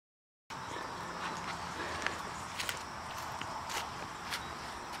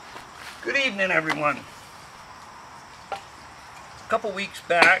Good evening, everyone. A couple weeks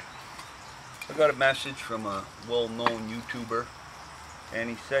back, I got a message from a well-known YouTuber,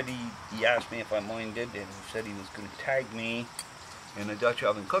 and he said he asked me if I minded, and he said he was going to tag me in a Dutch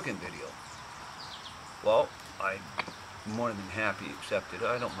oven cooking video. Well, I'm more than happy accepted.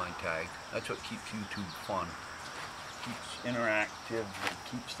 I don't mind tag. That's what keeps YouTube fun. Keeps interactive and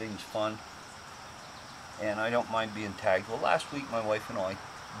keeps things fun. And I don't mind being tagged. Well, last week my wife and I,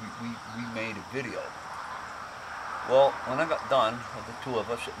 we made a video. Well, when I got done with the two of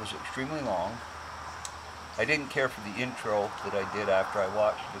us, it was extremely long. I didn't care for the intro that I did after I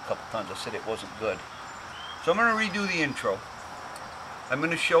watched it a couple times. I said it wasn't good. So I'm going to redo the intro. I'm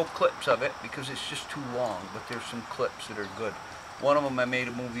going to show clips of it because it's just too long, but there's some clips that are good. One of them I made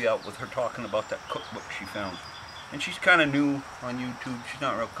a movie out with her talking about that cookbook she found. And she's kind of new on YouTube. She's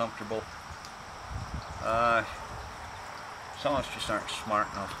not real comfortable. Some of us just aren't smart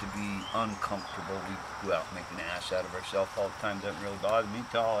enough to be uncomfortable. We go out and make an ass out of ourselves all the time. Doesn't really bother me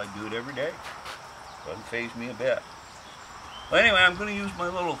at all. I do it every day. Doesn't faze me a bit. Well, anyway, I'm going to use my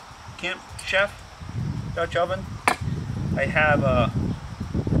little Camp Chef Dutch oven. I have a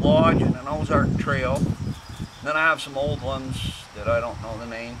Lodge and an Ozark Trail. And then I have some old ones that I don't know the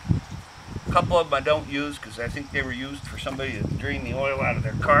name. A couple of them I don't use because I think they were used for somebody to drain the oil out of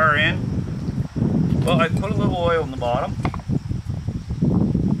their car in. Well, I put a little oil in the bottom.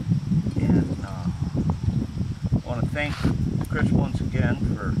 And I want to thank Chris once again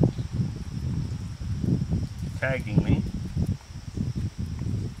for tagging me.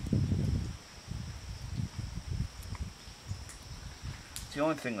 The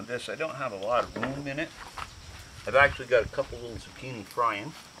only thing with this, I don't have a lot of room in it. I've actually got a couple little zucchini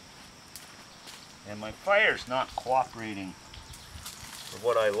frying. And my fire's not cooperating for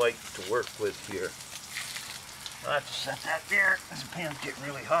what I like to work with here. I'll have to set that there. This pan's getting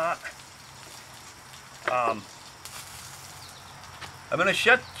really hot. I'm going to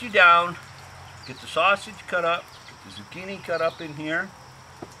shut you down, get the sausage cut up, get the zucchini cut up in here,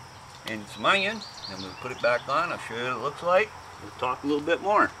 and some onion. Then we'll put it back on. I'll show you what it looks like. We'll talk a little bit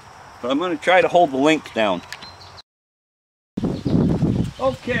more. But I'm going to try to hold the link down.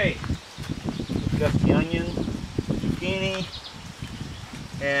 Okay. Got the onion, zucchini,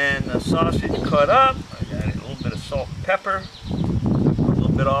 and the sausage cut up. I got a little bit of salt and pepper, a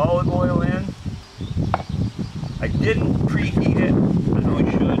little bit of olive oil in. I didn't preheat it. I know I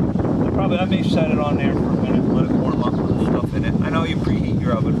should. I may set it on there for a minute, let it warm up with the stuff in it. I know you preheat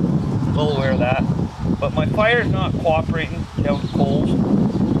your oven. Well aware of that. But my fire's not cooperating down the coals,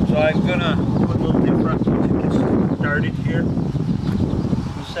 so I'm gonna put a little different once it gets started here.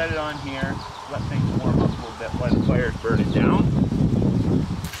 We'll set it on here, let things warm up a little bit while the fire's burning down.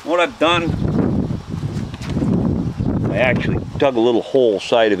 What I've done, I actually dug a little hole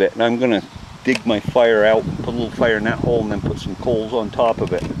side of it, and I'm gonna dig my fire out, put a little fire in that hole, and then put some coals on top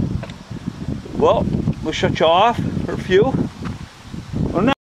of it. Well, we'll shut you off for a few. Or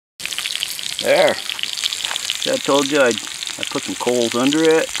not. There. I told you I put some coals under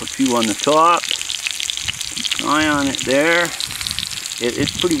it, put a few on the top, keep an eye on it there.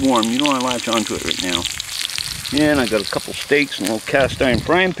 It's pretty warm, you don't want to latch onto it right now. And I got a couple steaks and a little cast iron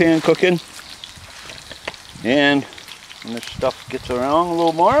frying pan cooking. And when this stuff gets around a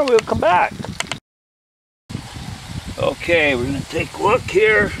little more, we'll come back. Okay, we're going to take a look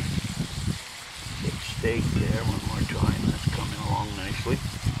here. Big steak there one more time, that's coming along nicely.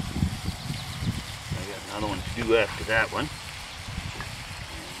 Another one to do after that one. And,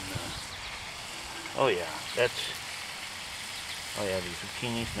 oh yeah, the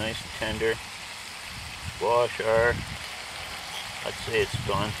zucchini's nice and tender. Squash are, I'd say it's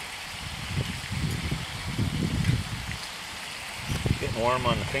done. Getting warm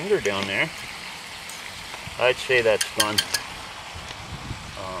on the finger down there. I'd say that's done.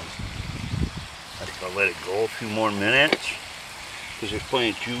 I think I'll let it go a few more minutes because there's plenty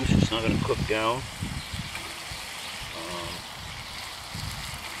of juice, it's not going to cook down.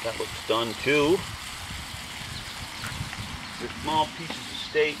 That looks done too. There's small pieces of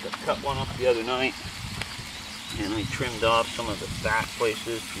steak. I cut one up the other night and I trimmed off some of the fat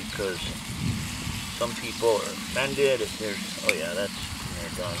places because some people are offended if there's, oh yeah, that's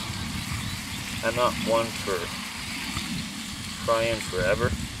there, done. I'm not one for frying forever.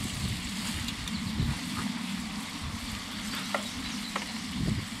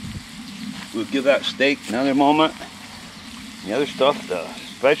 We'll give that steak another moment. The other stuff, the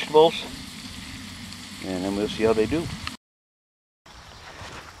vegetables, and then we'll see how they do.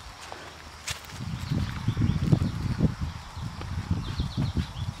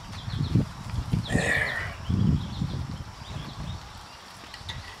 There.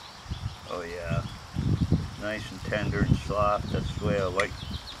 tender and soft. That's the way I like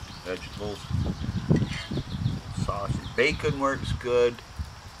vegetables. Sausage. Bacon works good.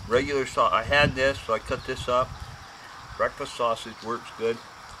 Regular sauce. I had this, so I cut this up. Breakfast sausage works good.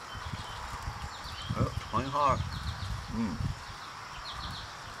 Oh, it's plenty hot.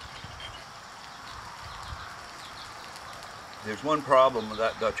 There's one problem with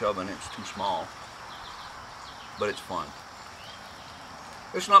that Dutch oven. It's too small. But it's fun.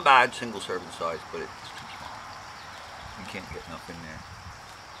 It's not bad, single serving size, but it's too small. You can't get enough in there.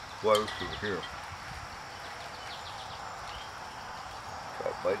 Why was over here? Try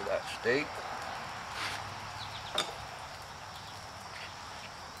a bite of that steak.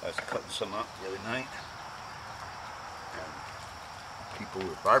 I was cutting some up the other night. And people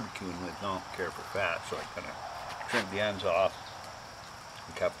we're barbecuing with don't care for fat, so I kind of trimmed the ends off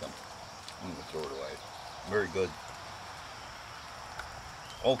and kept them. I'm going to throw it away. Very good.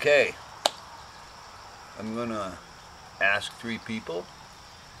 Okay. I'm going to ask 3 people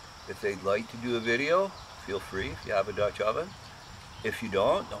if they'd like to do a video. Feel free if you have a Dutch oven. If you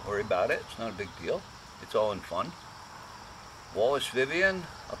don't worry about it. It's not a big deal. It's all in fun. Wallace Vivian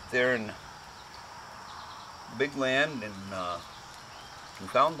up there in big land in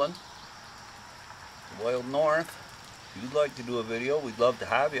Newfoundland, the wild north. If you'd like to do a video, we'd love to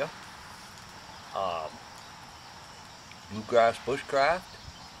have you. Bluegrass Bushcraft.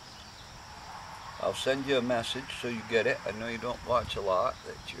 I'll send you a message so you get it. I know you don't watch a lot,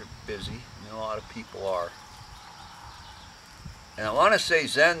 that you're busy. I know a lot of people are. And I want to say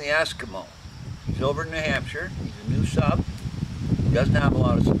Zen the Eskimo. He's over in New Hampshire. He's a new sub. He doesn't have a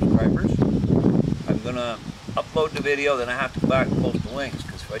lot of subscribers. I'm going to upload the video, then I have to go back and post the links,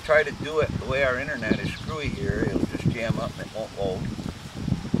 because if I try to do it the way our internet is screwy here, it'll just jam up and it won't load.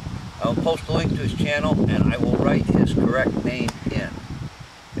 I'll post a link to his channel, and I will write his correct name in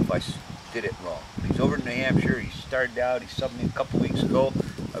if I did it wrong. He's over in New Hampshire. He started out. He subbed me a couple weeks ago.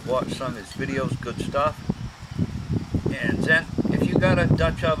 I've watched some of his videos. Good stuff. And Zen, if you got a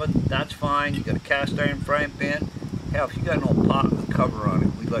Dutch oven, that's fine. You got a cast iron frying pan. Hell, if you got an old pot with a cover on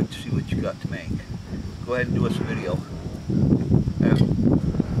it, we'd like to see what you got to make. Go ahead and do us a video.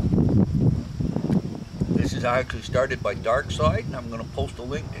 This is actually started by Darkside, and I'm going to post a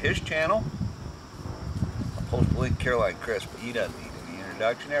link to his channel. I'll post a link to Carloina Chris, but he doesn't need any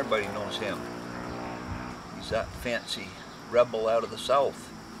introduction. Everybody knows him. He's that fancy rebel out of the south.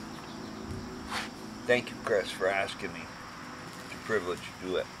 Thank you, Chris, for asking me. It's a privilege to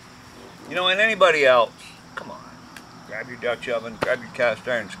do it. You know, and anybody else, come on. Grab your Dutch oven, grab your cast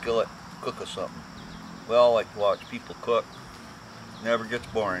iron skillet, cook us something. We all like to watch people cook. Never gets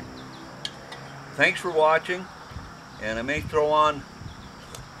boring. Thanks for watching, and I may throw on,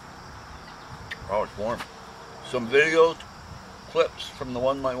 oh, it's warm, some videos, clips from the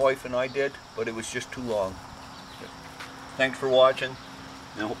one my wife and I did, but it was just too long. Thanks for watching,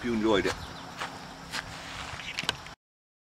 and I hope you enjoyed it.